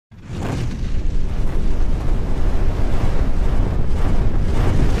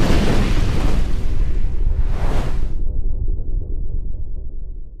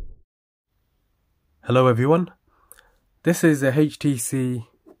Hello everyone, this is a HTC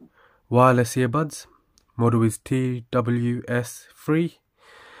wireless earbuds. Model is TWS3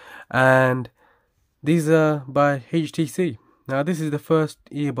 and these are by HTC. Now this is the first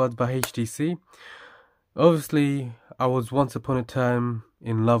earbuds by HTC. Obviously I was once upon a time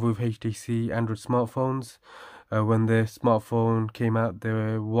in love with HTC Android smartphones. When their smartphone came out, there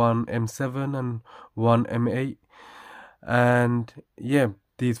were one M7 and one M8, and yeah,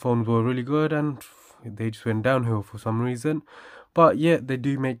 these phones were really good and they just went downhill for some reason. But yeah, they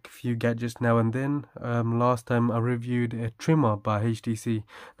do make a few gadgets now and then. Last time I reviewed a trimmer by HTC.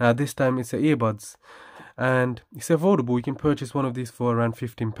 Now this time it's an earbuds, and it's affordable. You can purchase one of these for around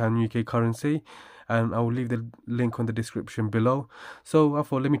 £15 UK currency, and I will leave the link on the description below. So I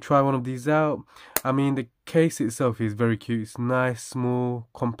thought, let me try one of these out. I mean, the case itself is very cute. It's nice, small,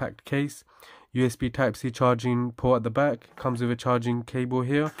 compact case. USB Type-C charging port at the back. Comes with a charging cable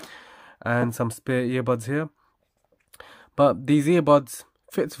here and some spare earbuds here. But these earbuds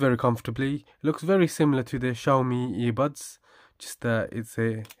fits very comfortably. It looks very similar to the Xiaomi earbuds, just that it's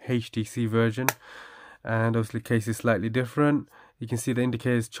a HTC version, and obviously the case is slightly different. You can see the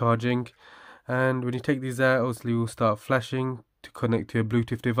indicator is charging, and when you take these out, obviously it will start flashing to connect to a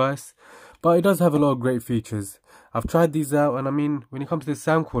Bluetooth device. But it does have a lot of great features. I've tried these out, and I mean, when it comes to the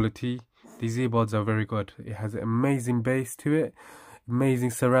sound quality, these earbuds are very good. It has an amazing bass to it, amazing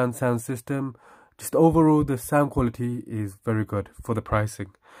surround sound system. Just overall, the sound quality is very good for the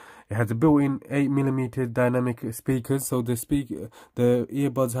pricing. It has a built-in 8mm dynamic speakers, so the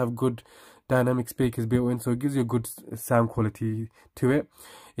earbuds have good dynamic speakers built in, so it gives you a good sound quality to it.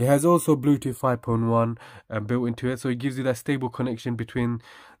 It has also Bluetooth 5.1 built into it, so it gives you that stable connection between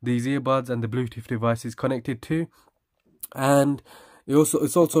these earbuds and the Bluetooth devices connected to. And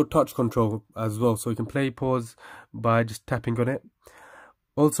it's also touch control as well, so you can play pause by just tapping on it.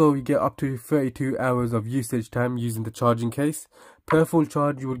 Also, you get up to 32 hours of usage time using the charging case. Per full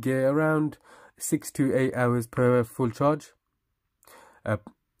charge, you will get around 6 to 8 hours per full charge.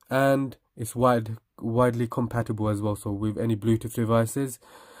 And it's widely compatible as well, so with any Bluetooth devices.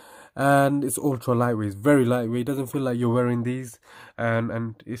 And it's ultra lightweight, it's very lightweight. It doesn't feel like you're wearing these,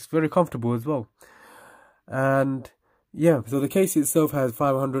 and it's very comfortable as well. And yeah, so the case itself has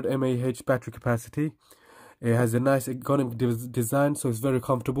 500 mAh battery capacity. It has a nice ergonomic design, so it's very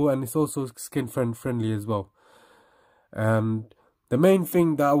comfortable, and it's also skin friendly as well. The main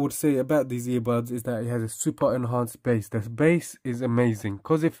thing that I would say about these earbuds is that it has a super enhanced bass. The bass is amazing,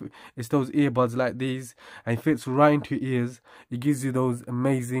 because if it's those earbuds like these and it fits right into your ears, it gives you those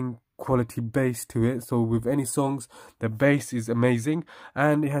amazing quality bass to it. So with any songs, the bass is amazing,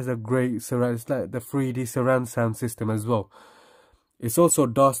 and it has a great surround, it's like the 3D surround sound system as well. It's also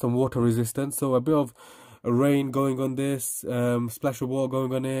dust and water resistant, so a bit of rain going on this, splash of water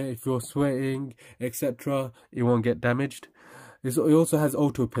going on it, if you're sweating, etc., it won't get damaged. It also has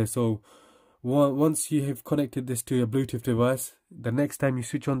auto pay, so once you have connected this to a Bluetooth device, the next time you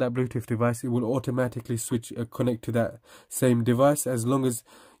switch on that Bluetooth device, it will automatically connect to that same device, as long as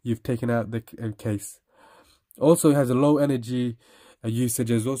you've taken out the case. Also, it has a low energy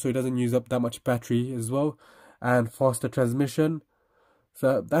usage as well, so it doesn't use up that much battery as well, and faster transmission.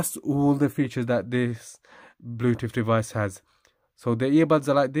 So that's all the features that this Bluetooth device has. So the earbuds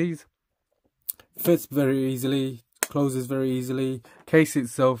are like these, fits very easily, closes very easily. Case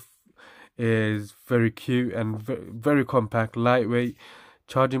itself is very cute and very compact, lightweight.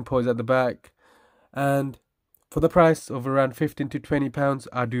 Charging ports at the back, and for the price of around £15 to £20,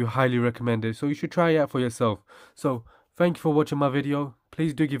 I do highly recommend it. So you should try it out for yourself. So thank you for watching my video.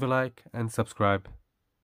 Please do give a like and subscribe.